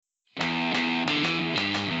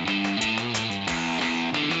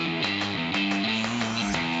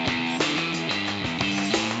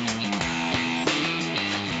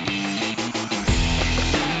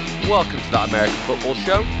welcome to That American Football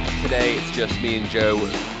Show. Today it's just me and Joe,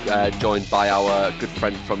 joined by our good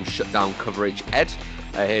friend from Shutdown Coverage, Ed,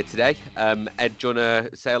 here today. Ed, do you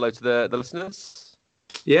want to say hello to the listeners?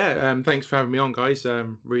 Yeah, thanks for having me on, guys.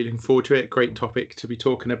 Really looking forward to it. Great topic to be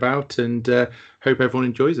talking about, and hope everyone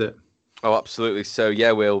enjoys it. Oh, absolutely. So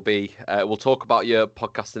yeah, we'll talk about your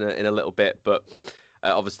podcast in a little bit, but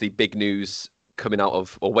obviously big news coming out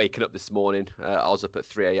of, or waking up this morning. I was up at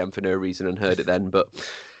 3 a.m. for no reason and heard it then, but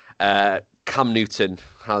Cam Newton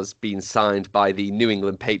has been signed by the New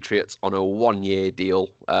England Patriots on a 1-year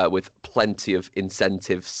deal with plenty of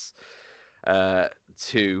incentives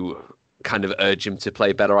to kind of urge him to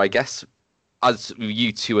play better, I guess. As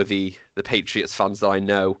you two are the Patriots fans that I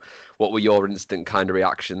know, what were your instant kind of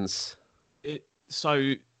reactions?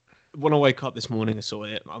 So when I woke up this morning and saw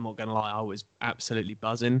it, I'm not going to lie, I was absolutely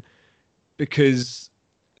buzzing because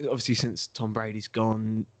obviously since Tom Brady's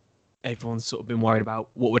gone, everyone's sort of been worried about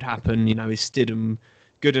what would happen. You know, is Stidham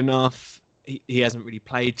good enough? He hasn't really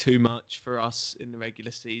played too much for us in the regular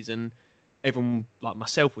season. Everyone, like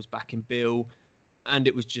myself, was backing Bill, and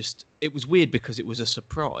it was weird because it was a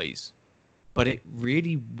surprise, but it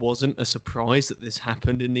really wasn't a surprise that this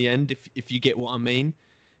happened in the end. If you get what I mean,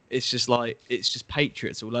 it's just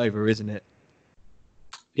Patriots all over, isn't it?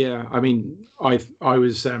 Yeah, I mean, I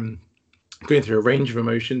was going through a range of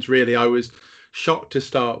emotions. Really, I was shocked to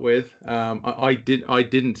start with. I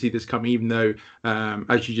didn't see this coming, even though,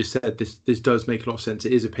 as you just said, this does make a lot of sense.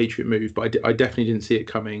 It is a Patriot move, but I definitely didn't see it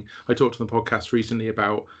coming. I talked on the podcast recently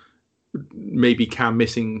about maybe Cam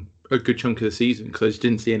missing a good chunk of the season because I just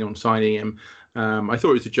didn't see anyone signing him. I thought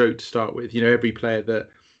it was a joke to start with. You know, every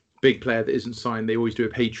big player that isn't signed, they always do a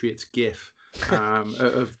Patriots gif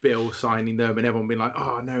of Bill signing them and everyone being like,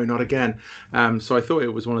 oh no, not again. So I thought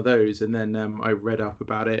it was one of those, and then I read up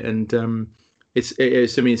about it, and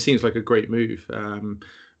it seems like a great move.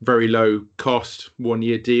 Very low cost,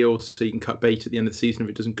 1-year deal, so you can cut bait at the end of the season if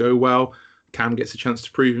it doesn't go well. Cam gets a chance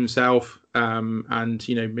to prove himself, and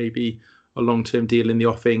you know, maybe a long-term deal in the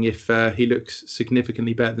offing if he looks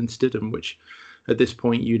significantly better than Stidham, which at this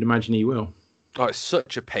point you'd imagine he will. Oh, it's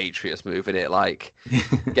such a Patriots move, isn't it? Like,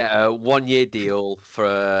 get a 1-year deal for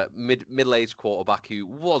a middle-aged quarterback who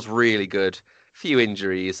was really good, few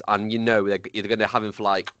injuries, and you know they're either going to have him for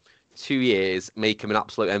like 2 years, make him an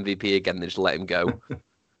absolute MVP again, and then just let him go.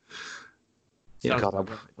 Yeah, God,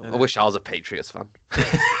 I wish I was a Patriots fan.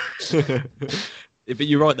 But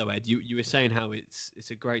you're right though, Ed. You were saying how it's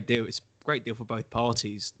a great deal. It's a great deal for both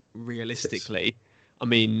parties, realistically. Yes. I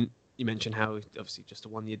mean, you mentioned how obviously just a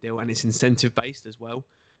 1-year deal, and it's incentive based as well,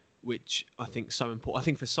 which I think is so important. I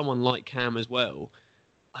think for someone like Cam as well,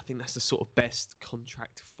 I think that's the sort of best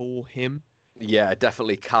contract for him. Yeah,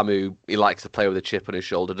 definitely Camu. He likes to play with a chip on his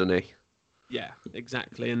shoulder, doesn't he? Yeah,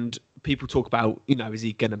 exactly. And people talk about, you know, is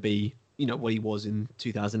he going to be, you know, what he was in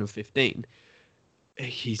 2015?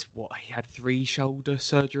 He had 3 shoulder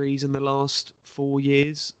surgeries in the last 4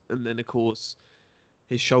 years, and then of course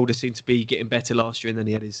his shoulder seemed to be getting better last year, and then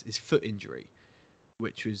he had his foot injury,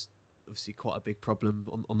 which was obviously quite a big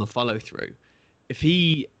problem on the follow through. If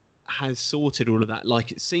he has sorted all of that,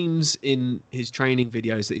 like it seems in his training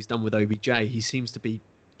videos that he's done with OBJ, he seems to be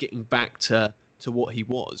getting back to what he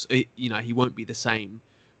was. You know, he won't be the same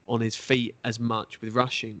on his feet as much with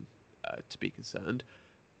rushing, to be concerned.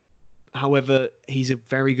 However, he's a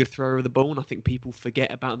very good thrower of the ball, and I think people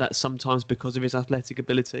forget about that sometimes because of his athletic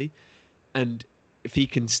ability. And if he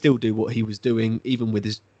can still do what he was doing, even with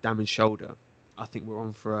his damaged shoulder, I think we're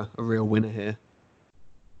on for a real winner here.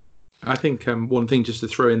 I think one thing just to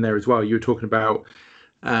throw in there as well, you were talking about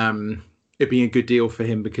it being a good deal for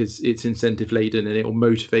him because it's incentive laden and it will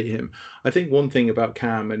motivate him. I think one thing about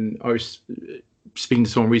Cam, and I was speaking to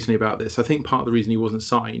someone recently about this, I think part of the reason he wasn't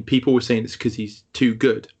signed, people were saying it's because he's too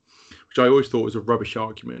good, which I always thought was a rubbish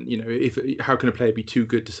argument. You know, how can a player be too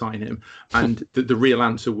good to sign him? And the real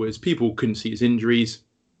answer was people couldn't see his injuries.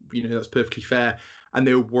 You know, that's perfectly fair. And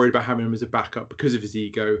they were worried about having him as a backup because of his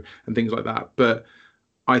ego and things like that. But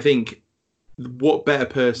I think what better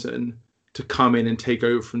person to come in and take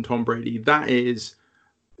over from Tom Brady? That is,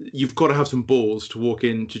 you've got to have some balls to walk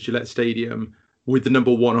into Gillette Stadium with the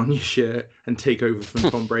number 1 on your shirt and take over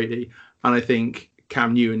from Tom Brady. And I think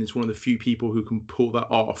Cam Newton is one of the few people who can pull that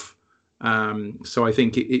off. So I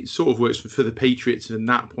think it sort of works for the Patriots in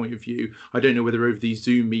that point of view. I don't know whether over these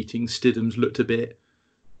Zoom meetings Stidham's looked a bit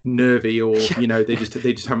nervy, or you know, they just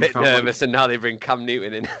haven't bit nervous, and now they bring Cam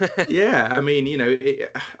Newton in. Yeah, I mean, you know,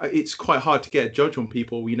 it's quite hard to get a judge on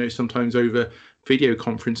people, you know, sometimes over video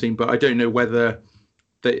conferencing, but I don't know whether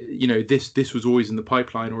that, you know, this was always in the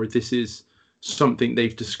pipeline, or this is something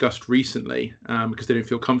they've discussed recently because they don't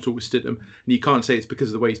feel comfortable with Stidham. And you can't say it's because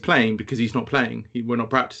of the way he's playing, because he's not playing. We're not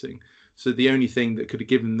practicing. So the only thing that could have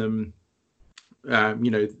given them,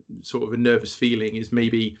 sort of a nervous feeling is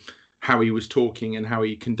maybe how he was talking and how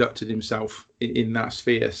he conducted himself in that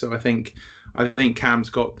sphere. So I think Cam's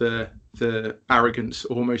got the arrogance,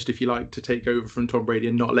 almost, if you like, to take over from Tom Brady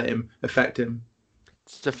and not let him affect him.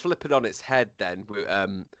 To flip it on its head then,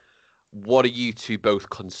 what are you two both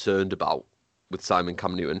concerned about with Simon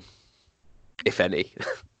Cam Newton, if any?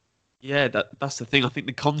 Yeah, that's the thing. I think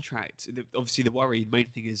the contract, obviously the main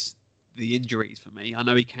thing is the injuries for me. I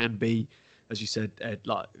know he can be, as you said, Ed,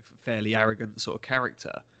 like fairly arrogant sort of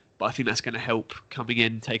character, but I think that's going to help coming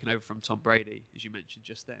in, taking over from Tom Brady, as you mentioned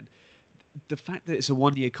just then. The fact that it's a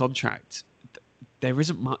 1-year contract, there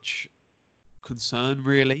isn't much concern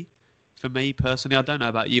really for me personally. I don't know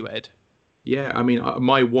about you, Ed. Yeah, I mean,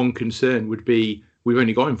 my one concern would be we've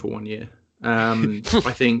only got him for 1 year.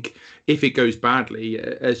 I think if it goes badly,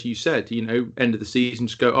 as you said, end of the season,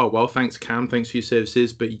 just go, oh, well, thanks, Cam, thanks for your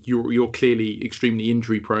services, but you're clearly extremely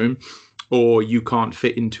injury prone, or you can't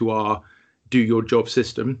fit into our do your job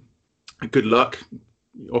system. Good luck.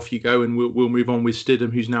 Off you go, and we'll move on with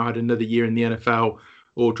Stidham, who's now had another year in the NFL,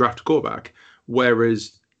 or draft a quarterback.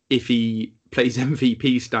 Whereas if he plays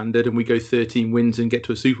MVP standard and we go 13 wins and get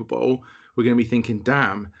to a Super Bowl, we're going to be thinking,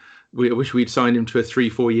 damn, we wish we'd signed him to a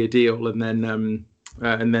 3-4 year deal, and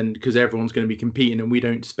then because everyone's going to be competing and we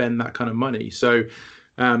don't spend that kind of money. So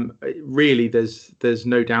really, there's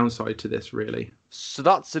no downside to this, really. So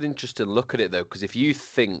that's an interesting look at it, though, because if you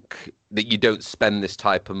think that you don't spend this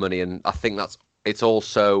type of money, and I think it's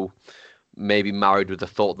also maybe married with the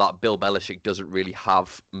thought that Bill Belichick doesn't really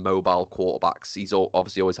have mobile quarterbacks. He's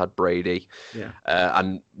obviously always had Brady. Yeah.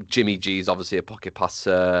 And Jimmy G's obviously a pocket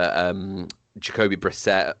passer. Jacoby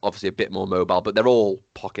Brissett, obviously a bit more mobile, but they're all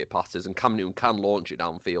pocket passers. And Cam Newton can launch it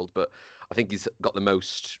downfield, but I think he's got the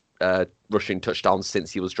most rushing touchdowns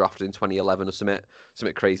since he was drafted in 2011 or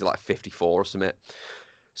something crazy like 54 or something.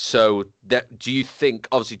 So do you think,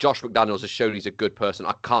 obviously Josh McDaniels has shown he's a good person.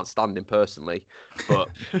 I can't stand him personally, but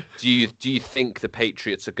do you think the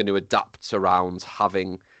Patriots are going to adapt around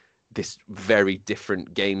having this very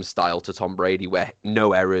different game style to Tom Brady, where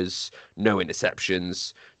no errors, no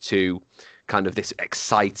interceptions, to kind of this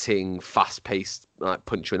exciting, fast-paced,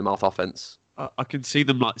 punch you in the mouth offense? I can see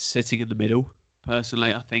them like sitting in the middle.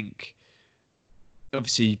 Personally, I think,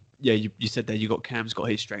 obviously, yeah, you said there, Cam's got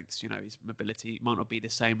his strengths. His mobility might not be the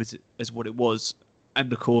same as what it was,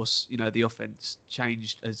 and of course, the offense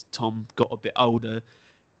changed as Tom got a bit older.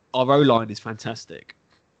 Our O-line is fantastic,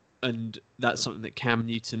 and that's something that Cam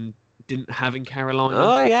Newton didn't have in Carolina.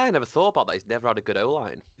 Oh yeah, I never thought about that. He's never had a good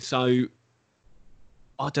O-line. So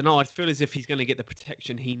I don't know. I feel as if he's going to get the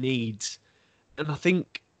protection he needs, and I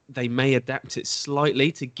think they may adapt it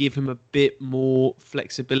slightly to give him a bit more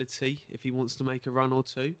flexibility if he wants to make a run or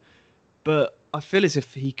two. But I feel as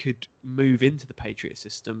if he could move into the Patriot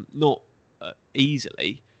system, not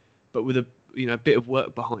easily, but with a bit of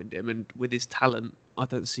work behind him, and with his talent, I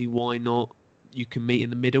don't see why not. You can meet in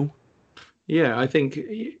the middle. Yeah, I think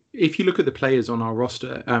if you look at the players on our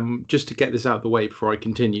roster, just to get this out of the way before I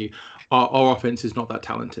continue, our offense is not that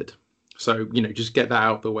talented. So, just get that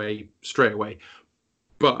out of the way straight away.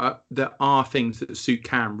 But there are things that suit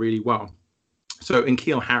Cam really well. So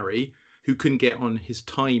N'Keal Harry, who couldn't get on his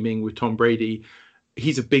timing with Tom Brady,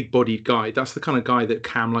 he's a big-bodied guy. That's the kind of guy that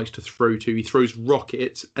Cam likes to throw to. He throws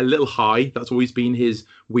rockets a little high. That's always been his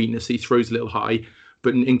weakness. He throws a little high.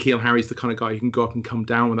 But N'Keal Harry's the kind of guy who can go up and come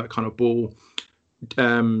down with that kind of ball.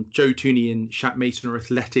 Joe Tooney and Shaq Mason are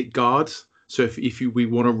athletic guards. So if we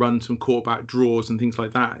want to run some quarterback draws and things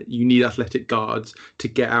like that, you need athletic guards to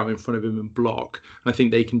get out in front of him and block. And I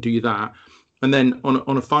think they can do that. And then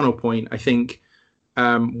on a final point, I think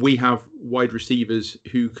we have wide receivers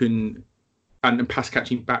who can, and pass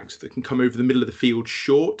catching backs that can come over the middle of the field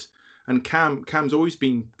short. And Cam's always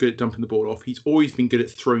been good at dumping the ball off. He's always been good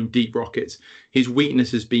at throwing deep rockets. His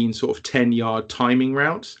weakness has been sort of 10-yard timing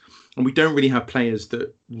routes. And we don't really have players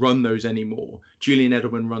that run those anymore. Julian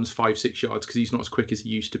Edelman runs 5-6 yards because he's not as quick as he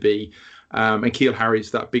used to be. And N'Keal Harry's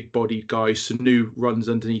that big-bodied guy. Sanu runs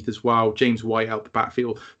underneath as well. James White out the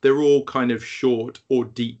backfield. They're all kind of short or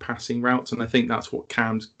deep passing routes, and I think that's what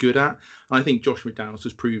Cam's good at. And I think Josh McDaniels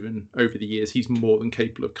has proven over the years he's more than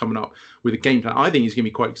capable of coming up with a game plan. I think he's going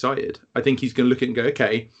to be quite excited. I think he's going to look at it and go,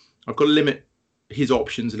 okay, I've got to limit his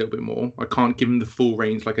options a little bit more. I can't give him the full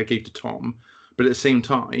range like I gave to Tom. But at the same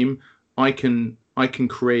time, I can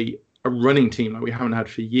create a running team like we haven't had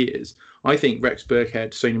for years. I think Rex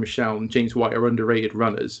Burkhead, Sony Michel, and James White are underrated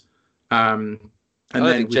runners. And And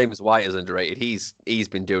I then think James White is underrated. He's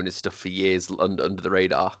been doing his stuff for years under the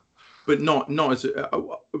radar. But not as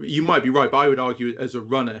you might be right, but I would argue as a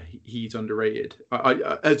runner he's underrated.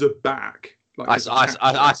 As a back, like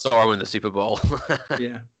I saw him in the Super Bowl.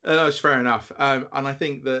 Yeah, that's fair enough. And I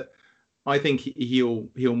think he'll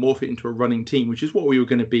morph it into a running team, which is what we were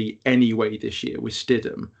going to be anyway this year with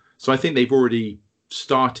Stidham. So I think they've already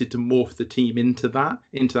started to morph the team into that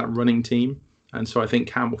running team, and so I think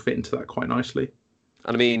Cam will fit into that quite nicely.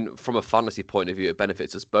 And I mean, from a fantasy point of view, it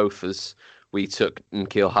benefits us both, as we took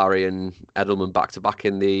N'Keal Harry and Edelman back to back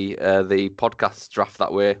in the podcast draft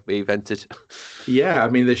that we've entered. Yeah, I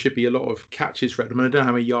mean, there should be a lot of catches for Edelman. I don't know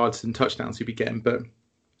how many yards and touchdowns he'll be getting, but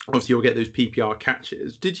obviously you'll get those PPR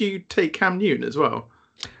catches. Did you take Cam Newton as well?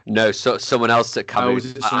 No, so someone else took Cam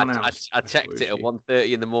Newton. I checked it at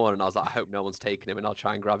 1:30 in the morning. I was like, I hope no one's taken him, and I'll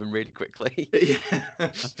try and grab him really quickly. Yeah. I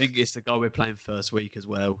think it's the guy we're playing first week as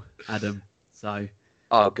well, Adam. So.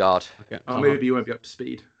 Oh God. Okay. Maybe you won't be up to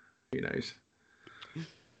speed. Who knows?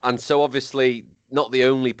 And so obviously not the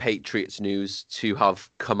only Patriots news to have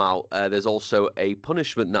come out. There's also a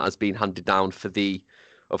punishment that has been handed down for the,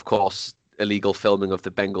 of course, illegal filming of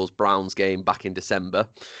the Bengals-Browns game back in December.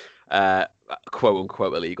 Quote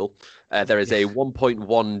unquote illegal. There is a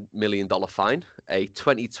 $1.1 million fine, a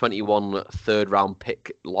 2021 third round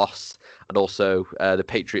pick loss, and also the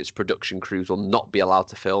Patriots production crews will not be allowed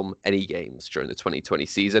to film any games during the 2020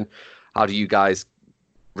 season. How do you guys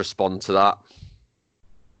respond to that?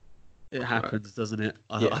 It happens, doesn't it?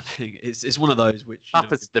 I think it's one of those which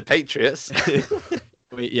happens to the Patriots.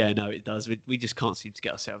 Yeah, no, it does. We just can't seem to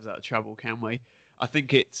get ourselves out of trouble, can we? I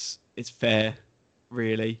think it's fair,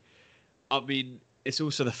 really. I mean, it's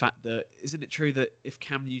also the fact that, isn't it true that if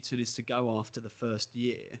Cam Newton is to go after the first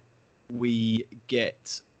year, we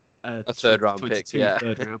get a third round pick,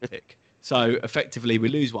 third round pick. So effectively we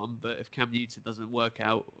lose one, but if Cam Newton doesn't work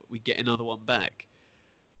out, we get another one back.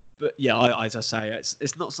 But yeah, as I say,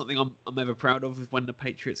 it's not something I'm ever proud of when the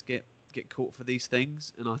Patriots get caught for these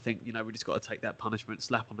things, and I think we just got to take that punishment.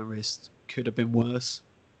 Slap on the wrist could have been worse.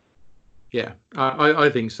 Yeah, I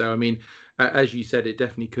think so. I mean, as you said, it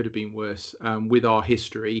definitely could have been worse. With our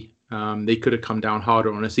history, they could have come down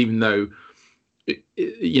harder on us, even though,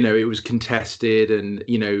 it was contested, and,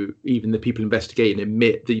 even the people investigating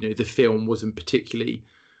admit that, the film wasn't particularly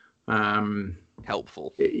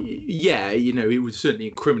helpful. Yeah, it was certainly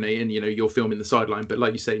incriminating, you're filming the sideline, but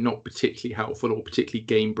like you say, not particularly helpful or particularly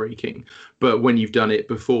game breaking. But when you've done it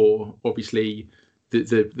before, obviously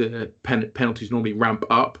the penalties normally ramp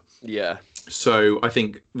up. Yeah. So I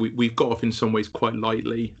think we've got off in some ways quite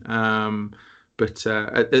lightly. But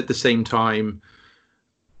at the same time,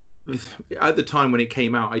 at the time when it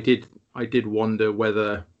came out, I did wonder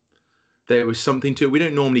whether there was something to it. We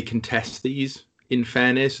don't normally contest these, in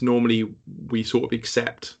fairness. Normally we sort of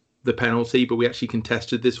accept the penalty, but we actually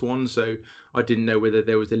contested this one. So I didn't know whether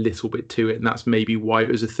there was a little bit to it. And that's maybe why it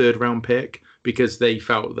was a third round pick, because they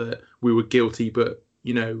felt that we were guilty, but,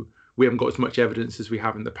 we haven't got as much evidence as we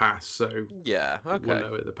have in the past, so yeah, okay, we'll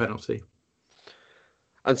know at the penalty.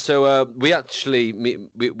 And so we actually, we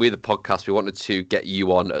the podcast, we wanted to get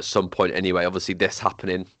you on at some point anyway. Obviously, this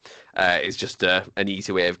happening is just an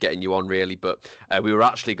easy way of getting you on, really. But we were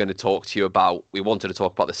actually going to talk to you about, we wanted to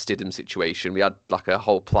talk about the Stidham situation. We had like a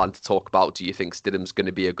whole plan to talk about, do you think Stidham's going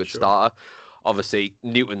to be a good starter? Obviously,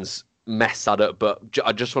 Newton's messed that up, but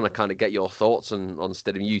I just want to kind of get your thoughts on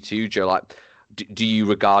Stidham. You too, Joe. Like, do you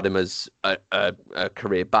regard him as a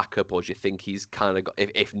career backup, or do you think he's kind of got,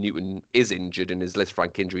 if Newton is injured and his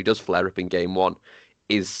Lisfranc injury does flare up in game one,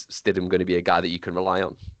 is Stidham going to be a guy that you can rely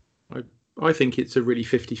on? I think it's a really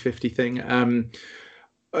 50-50 thing.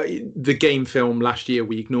 The game film last year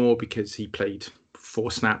we ignore because he played 4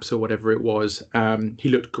 snaps or whatever it was. He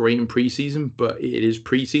looked great in preseason, but it is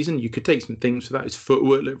preseason. You could take some things for that. His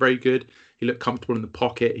footwork looked very good. He looked comfortable in the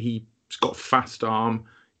pocket. He's got fast arm,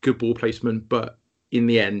 good ball placement, but in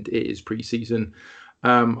the end, it is preseason.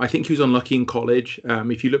 I think he was unlucky in college.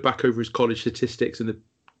 If you look back over his college statistics and the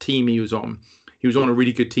team he was on a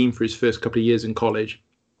really good team for his first couple of years in college.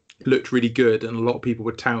 Looked really good, and a lot of people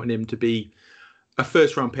were touting him to be a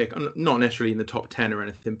first-round pick, not necessarily in the top 10 or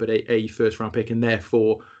anything, but a first-round pick, and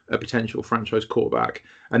therefore a potential franchise quarterback.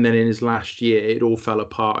 And then in his last year, it all fell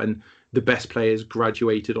apart, and the best players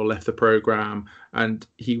graduated or left the program, and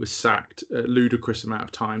he was sacked a ludicrous amount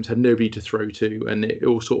of times, had nobody to throw to, and it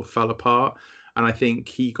all sort of fell apart. And I think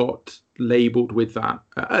he got labelled with that,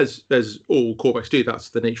 as all quarterbacks do. That's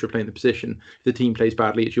the nature of playing the position. If the team plays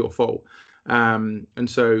badly, it's your fault. And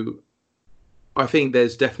so I think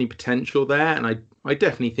there's definitely potential there, and I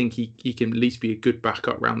definitely think he can at least be a good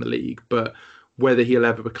backup around the league. But whether he'll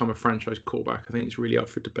ever become a franchise quarterback, I think it's really up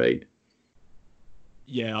for debate.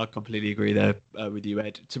 Yeah, I completely agree there with you,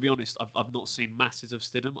 Ed. To be honest, I've not seen masses of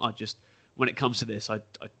Stidham. When it comes to this, I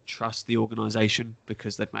trust the organisation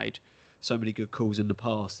because they've made so many good calls in the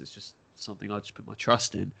past. It's just something I just put my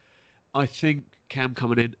trust in. I think Cam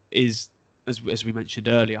coming in is, as we mentioned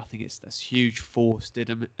earlier, I think that's huge for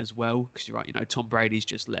Stidham as well, because you're right, Tom Brady's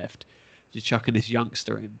just left. You're chucking this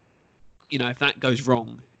youngster in. If that goes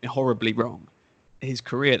wrong, horribly wrong, his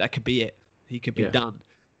career, that could be it. He could be done.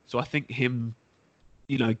 So I think him,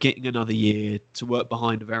 getting another year to work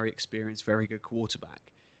behind a very experienced, very good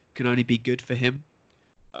quarterback can only be good for him.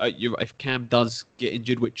 If Cam does get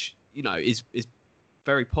injured, which, is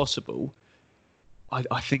very possible,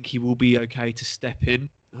 I think he will be okay to step in.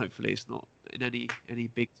 Hopefully it's not in any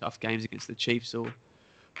big tough games against the Chiefs or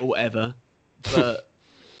whatever. But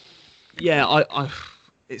yeah,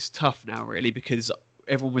 it's tough now really, because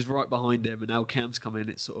everyone was right behind him and now Cam's come in.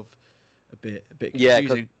 It's sort of a bit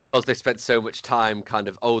confusing. Because they spent so much time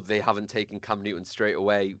they haven't taken Cam Newton straight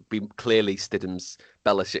away. Clearly Stidham's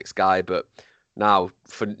Belichick's guy, but now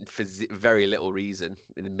for very little reason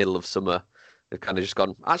in the middle of summer, they've kind of just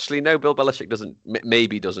gone, actually, no, Bill Belichick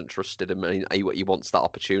doesn't trust Stidham, and he wants that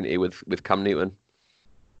opportunity with Cam Newton.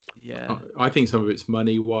 Yeah, I think some of it's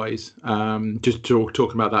money-wise. Just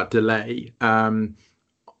talking about that delay,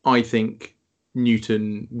 I think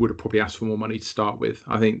Newton would have probably asked for more money to start with.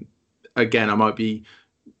 I think, again, I might be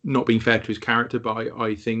not being fair to his character, but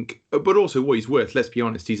I think, but also what he's worth. Let's be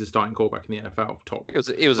honest, he's a starting quarterback in the NFL.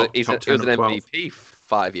 He was an MVP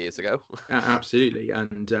 5 years ago. Absolutely,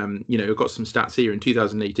 and I've got some stats here in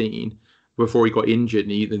 2018 before he got injured,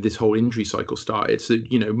 and this whole injury cycle started. So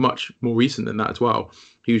much more recent than that as well.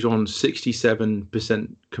 He was on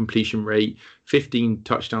 67% completion rate, 15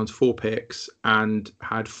 touchdowns, 4 picks, and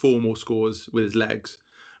had 4 more scores with his legs.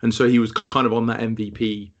 And so he was kind of on that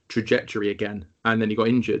MVP trajectory again, and then he got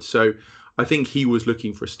injured. So I think he was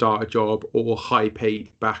looking for a starter job or high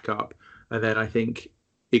paid backup. And then I think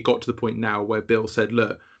it got to the point now where Bill said,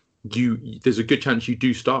 look, there's a good chance you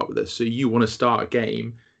do start with us. So you want to start a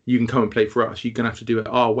game, you can come and play for us. You're going to have to do it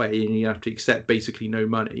our way, and you have to accept basically no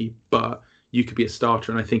money, but you could be a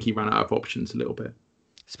starter. And I think he ran out of options a little bit.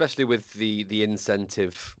 Especially with the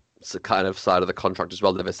incentive kind of side of the contract as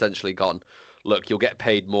well. They've essentially gone, look, you'll get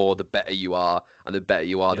paid more the better you are, and the better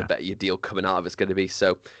you are, the better your deal coming out of it's going to be.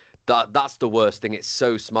 So that's the worst thing. It's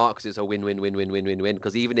so smart because it's a win-win-win-win-win-win-win.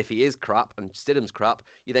 Because even if he is crap and Stidham's crap,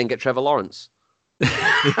 you then get Trevor Lawrence.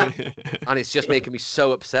 And it's just making me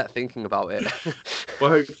so upset thinking about it.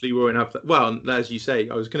 Well, hopefully we won't have that. Well, as you say,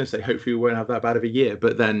 I was going to say hopefully we won't have that bad of a year,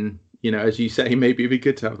 but then, as you say, maybe it'd be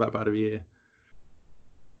good to have that bad of a year.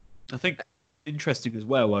 I think interesting as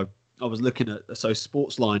well, I was looking at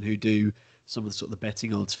Sportsline, who do some of the sort of the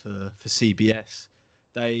betting odds for CBS.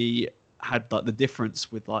 They had like the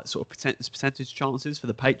difference with like sort of percentage chances for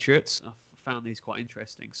the Patriots. I found these quite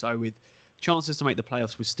interesting. So with chances to make the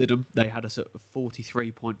playoffs with Stidham, they had a sort of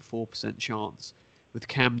 43.4% chance. With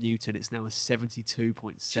Cam Newton, it's now a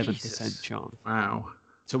 72.7% chance. Wow.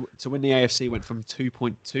 So when the AFC went from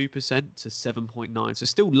 2.2% to 7.9%, so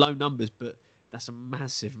still low numbers, but that's a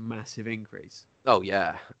massive, massive increase. Oh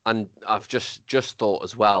yeah, and I've just thought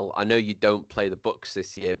as well. I know you don't play the Bucs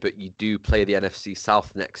this year, but you do play the NFC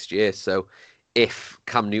South next year. So if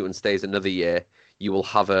Cam Newton stays another year, you will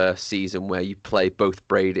have a season where you play both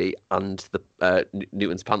Brady and the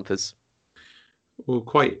Newton's Panthers. Well,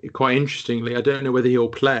 quite interestingly, I don't know whether he'll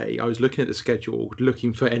play. I was looking at the schedule,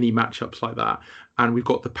 looking for any matchups like that, and we've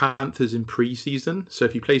got the Panthers in pre-season. So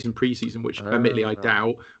if he plays in pre-season, which admittedly I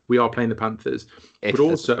doubt, we are playing the Panthers. If but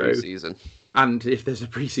also pre-season. And if there's a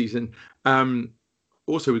pre-season,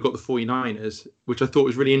 also we've got the 49ers, which I thought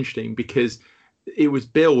was really interesting because it was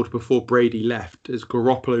billed before Brady left as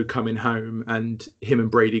Garoppolo coming home and him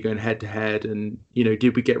and Brady going head to head, and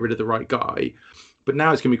did we get rid of the right guy? But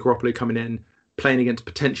now it's going to be Garoppolo coming in, playing against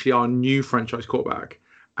potentially our new franchise quarterback.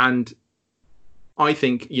 And I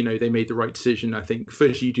think, they made the right decision. I think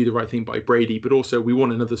first you do the right thing by Brady, but also we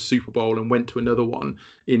won another Super Bowl and went to another one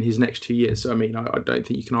in his next 2 years. So, I mean, I don't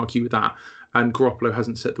think you can argue with that. And Garoppolo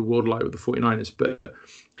hasn't set the world alight with the 49ers. But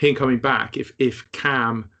him coming back, if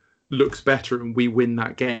Cam looks better and we win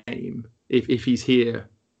that game, if he's here,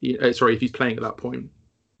 if he's playing at that point,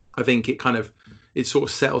 I think it sort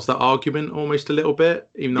of settles that argument almost a little bit.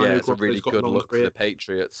 Even though it's a really good look for the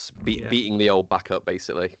Patriots, beating the old backup,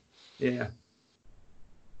 basically. Yeah.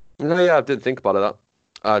 No, yeah, I didn't think about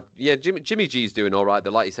it. Jimmy G's doing all right.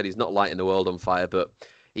 Like you said, he's not lighting the world on fire, but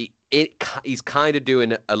he's kind of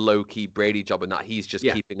doing a low-key Brady job in that he's just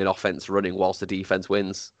keeping an offense running whilst the defense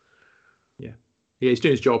wins. Yeah, he's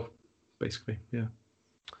doing his job. basically. Yeah.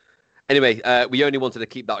 Anyway, we only wanted to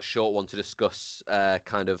keep that short one to discuss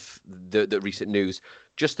kind of the recent news.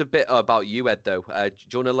 Just a bit about you, Ed, though. Do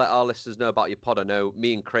you want to let our listeners know about your pod? I know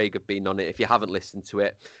me and Craig have been on it. If you haven't listened to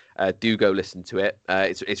it, do go listen to it.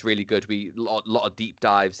 It's really good. We lot of deep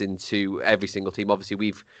dives into every single team. Obviously,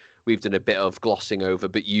 we've done a bit of glossing over,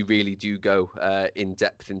 but you really do go in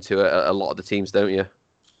depth into a lot of the teams, don't you?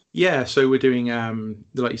 Yeah, so we're doing,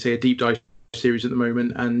 like you say, a deep dive series at the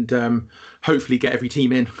moment, and hopefully get every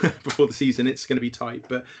team in before the season. It's going to be tight,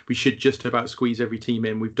 but we should just about squeeze every team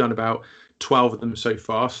in. We've done about 12 of them so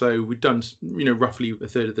far, so we've done roughly a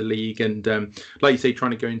third of the league, and like you say,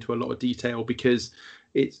 trying to go into a lot of detail because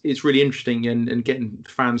it's really interesting, and getting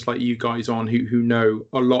fans like you guys on who know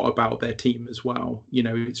a lot about their team as well.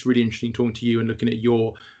 It's really interesting talking to you and looking at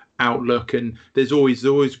your outlook, and there's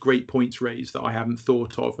always great points raised that I haven't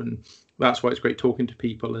thought of, and that's why it's great talking to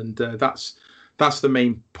people. And that's the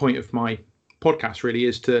main point of my podcast, really,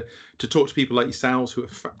 is to talk to people like yourselves who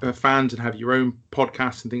are fans and have your own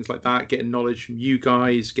podcasts and things like that, getting knowledge from you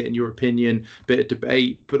guys, getting your opinion, bit of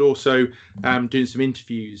debate, but also doing some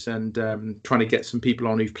interviews and trying to get some people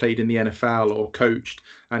on who've played in the NFL or coached,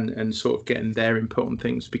 and sort of getting their input on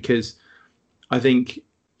things, because I think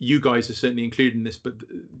you guys are certainly included in this, but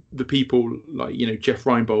the people like Jeff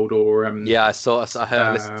Reinbold or I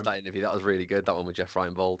listened to that interview. That was really good. That one with Jeff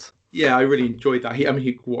Reinbold. Yeah, I really enjoyed that.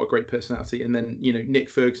 What a great personality. And then Nick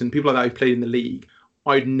Ferguson, people like that who played in the league.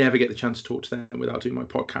 I'd never get the chance to talk to them without doing my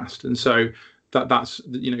podcast, and so that's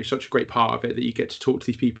such a great part of it, that you get to talk to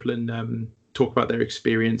these people and talk about their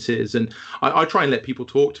experiences. And I try and let people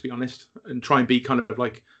talk, to be honest, and try and be kind of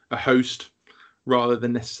like a host, rather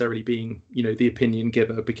than necessarily being, the opinion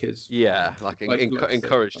giver, because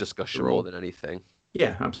encourage discussion more than anything.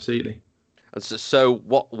 Yeah, absolutely. And so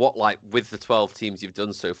what like with the 12 teams you've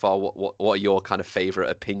done so far, what are your kind of favorite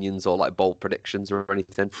opinions or like bold predictions or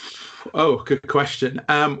anything? Oh, good question.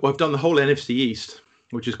 Well, I've done the whole NFC East,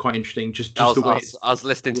 which is quite interesting. I was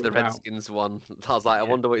listening to the Redskins one. I was like, I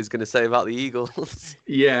wonder what he's going to say about the Eagles.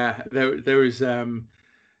 Yeah, there is.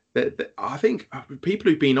 I think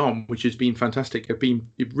people who've been on, which has been fantastic, have been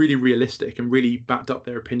really realistic and really backed up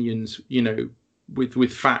their opinions,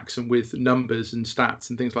 with facts and with numbers and stats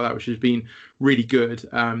and things like that, which has been really good.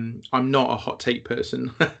 I'm not a hot take person.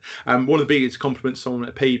 One of the biggest compliments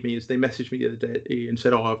someone paid me is they messaged me the other day and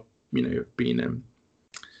said, I've been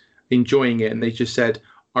enjoying it. And they just said,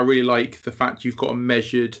 I really like the fact you've got a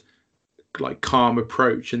measured, like calm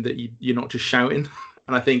approach, and that you're not just shouting.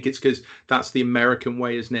 And I think it's because that's the American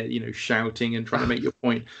way, isn't it? Shouting and trying to make your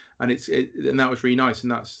point. And and that was really nice.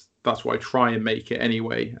 And that's why I try and make it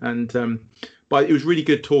anyway. And but it was really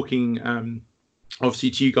good talking, obviously,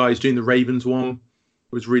 to you guys. Doing the Ravens one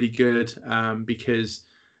was really good, because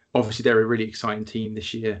obviously they're a really exciting team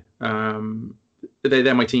this year.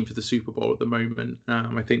 They're my team for the Super Bowl at the moment.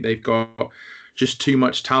 I think they've got just too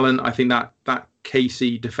much talent. I think that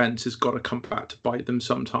KC defense has got to come back to bite them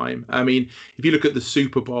sometime. I mean, if you look at the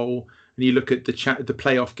Super Bowl and you look at the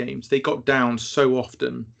playoff games, they got down so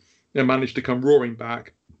often and managed to come roaring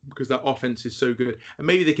back because that offense is so good. And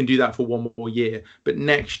maybe they can do that for one more year. But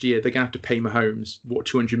next year, they're going to have to pay Mahomes,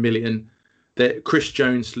 $200 million. That Chris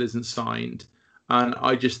Jones still isn't signed. And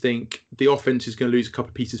I just think the offense is going to lose a couple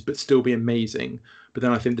of pieces, but still be amazing. But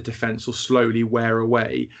then I think the defense will slowly wear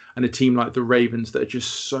away. And a team like the Ravens that are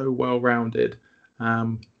just so well-rounded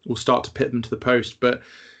will start to pit them to the post. But,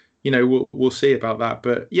 we'll see about that.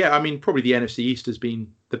 But, yeah, I mean, probably the NFC East has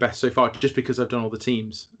been the best so far, just because I've done all the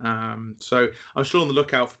teams. So I'm still on the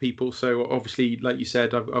lookout for people. So, obviously, like you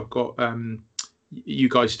said, I've got you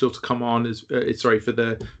guys still to come on for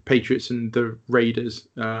the Patriots and the Raiders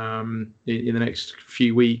in the next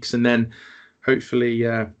few weeks. And then hopefully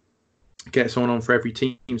get someone on for every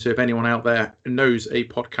team. So if anyone out there knows a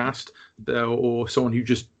podcast or someone who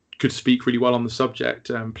just could speak really well on the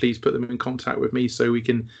subject, please put them in contact with me so we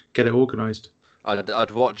can get it organised.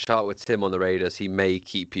 I'd watch out with Tim on the Raiders. He may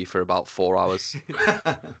keep you for about 4 hours.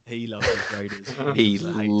 He loves the Raiders. He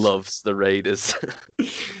loves the Raiders.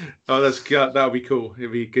 Oh, that'll be cool.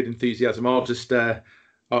 It'll be good enthusiasm. I'll just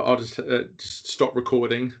stop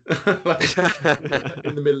recording in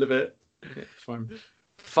the middle of it. Yeah, it's fine.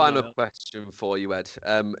 Final question for you, Ed.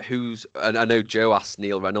 And I know Joe asked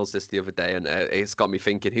Neil Reynolds this the other day, and it's got me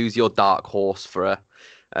thinking, who's your dark horse for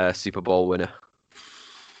a Super Bowl winner?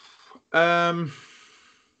 I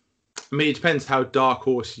mean, it depends how dark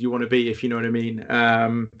horse you want to be, if you know what I mean.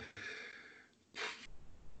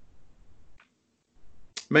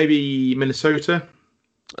 Maybe Minnesota.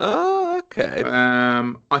 Oh, okay.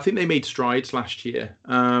 I think they made strides last year.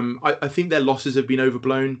 I think their losses have been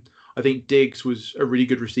overblown. I think Diggs was a really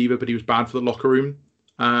good receiver, but he was bad for the locker room.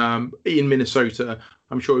 In Minnesota,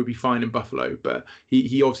 I'm sure he'd be fine in Buffalo, but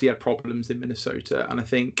he obviously had problems in Minnesota. And I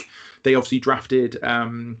think they obviously drafted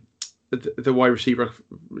the wide receiver.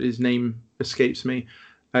 His name escapes me.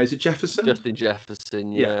 Is it Jefferson? Justin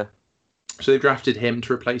Jefferson, yeah. So they drafted him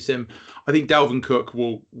to replace him. I think Dalvin Cook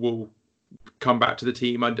will come back to the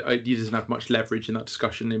team. He doesn't have much leverage in that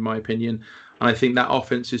discussion, in my opinion. And I think that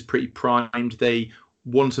offense is pretty primed. They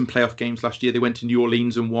won some playoff games last year. They went to New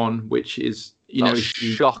Orleans and won, which is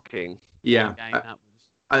shocking. Yeah,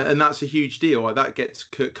 and that's a huge deal. That gets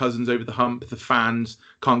Kirk Cousins over the hump. The fans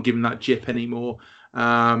can't give him that jip anymore.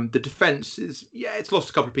 The defense it's lost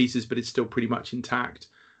a couple of pieces, but it's still pretty much intact.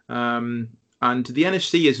 And the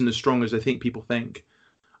NFC isn't as strong as I think people think.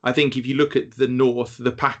 I think if you look at the North,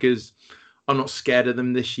 the Packers, I'm not scared of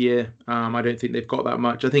them this year. I don't think they've got that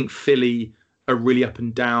much. I think Philly are really up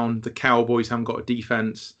and down. The Cowboys haven't got a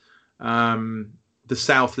defense. The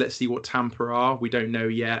South, let's see what Tampa are. We don't know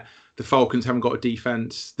yet. The Falcons haven't got a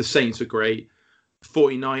defense. The Saints are great.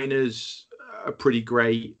 49ers are pretty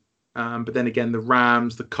great. But then again, the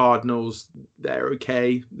Rams, the Cardinals, they're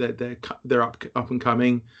okay. They're up and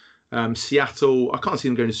coming. Seattle, I can't see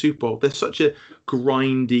them going to Super Bowl. They're such a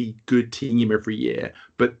grindy, good team every year,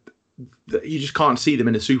 but you just can't see them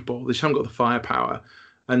in a Super Bowl. They just haven't got the firepower.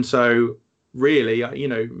 And so, really,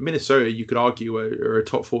 Minnesota, you could argue, are a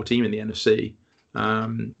top 4 team in the NFC.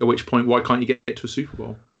 At which point, why can't you get to a Super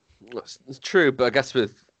Bowl? It's true, but I guess the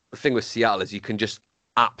thing with Seattle is you can just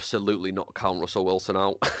absolutely not count Russell Wilson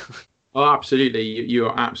out. Oh, absolutely. You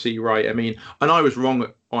are absolutely right. I mean, and I was wrong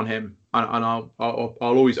on him, and I'll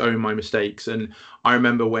always own my mistakes. And I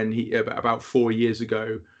remember when about 4 years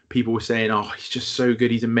ago, people were saying, "Oh, he's just so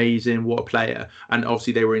good. He's amazing. What a player!" And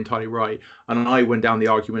obviously, they were entirely right. And I went down the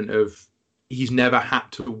argument of he's never had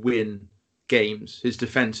to win games. His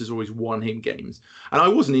defense has always won him games. And I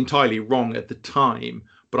wasn't entirely wrong at the time,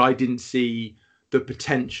 but I didn't see the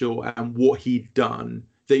potential and what he'd done,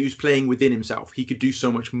 that he was playing within himself. He could do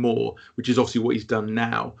so much more, which is obviously what he's done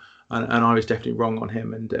now. And I was definitely wrong on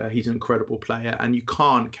him. And he's an incredible player, and you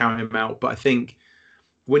can't count him out. But I think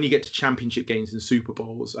when you get to championship games and Super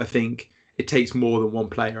Bowls, I think it takes more than one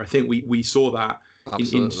player. I think we saw that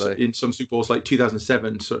in some Super Bowls, like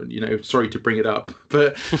 2007. So, sorry to bring it up,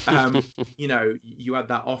 but you had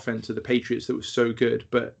that offense of the Patriots that was so good,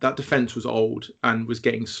 but that defense was old and was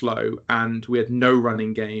getting slow, and we had no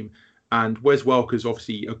running game. And Wes Welker's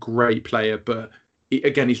obviously a great player, but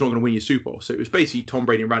again, he's not going to win your Super Bowl. So it was basically Tom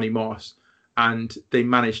Brady and Randy Moss, and they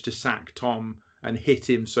managed to sack Tom and hit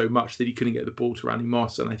him so much that he couldn't get the ball to Randy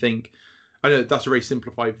Moss. And I know that's a very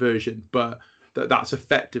simplified version, but that's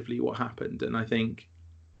effectively what happened. And I think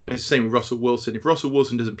it's the same with Russell Wilson. If Russell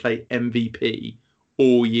Wilson doesn't play MVP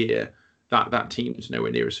all year, that team's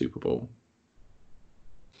nowhere near a Super Bowl.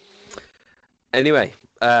 Anyway,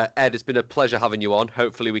 Ed, it's been a pleasure having you on.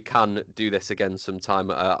 Hopefully we can do this again sometime.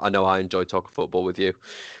 I know I enjoy talking football with you.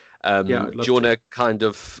 Do you want to kind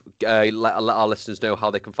of let our listeners know how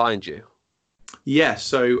they can find you? Yeah,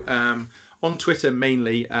 so on Twitter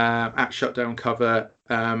mainly, at Shutdown Cover.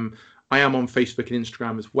 I am on Facebook and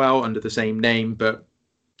Instagram as well under the same name, but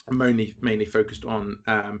I'm mainly focused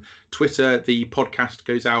on Twitter. The podcast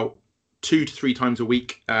goes out 2 to 3 times a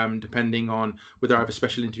week, depending on whether I have a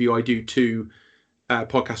special interview. I do 2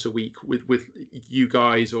 podcasts a week with you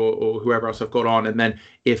guys or whoever else I've got on, and then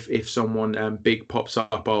if someone big pops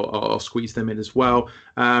up, I'll squeeze them in as well.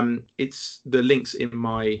 It's the links in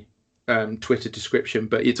my Twitter description,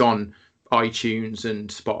 but it's on iTunes and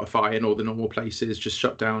Spotify and all the normal places. Just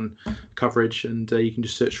Shutdown Coverage, and you can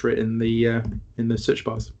just search for it in the search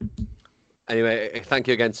bars. Anyway, thank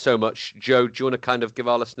you again so much. Joe, do you want to kind of give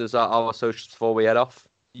our listeners our socials before we head off?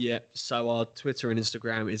 Yeah, so our Twitter and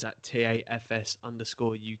Instagram is at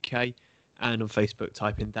TAFS_UK, and on Facebook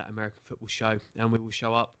type in That American Football Show and we will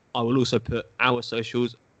show up. I will also put our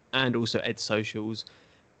socials and also Ed's socials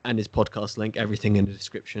and his podcast link, everything in the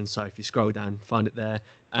description. So if you scroll down, find it there.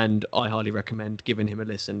 And I highly recommend giving him a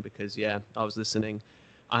listen because, I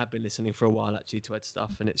have been listening for a while actually to Ed's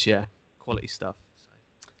stuff, and it's, quality stuff. So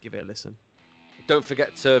give it a listen. Don't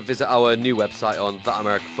forget to visit our new website on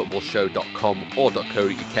thatamericanfootballshow.com or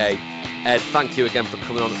 .co.uk. Ed, thank you again for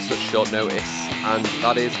coming on at such short notice, and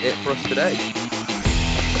that is it for us today.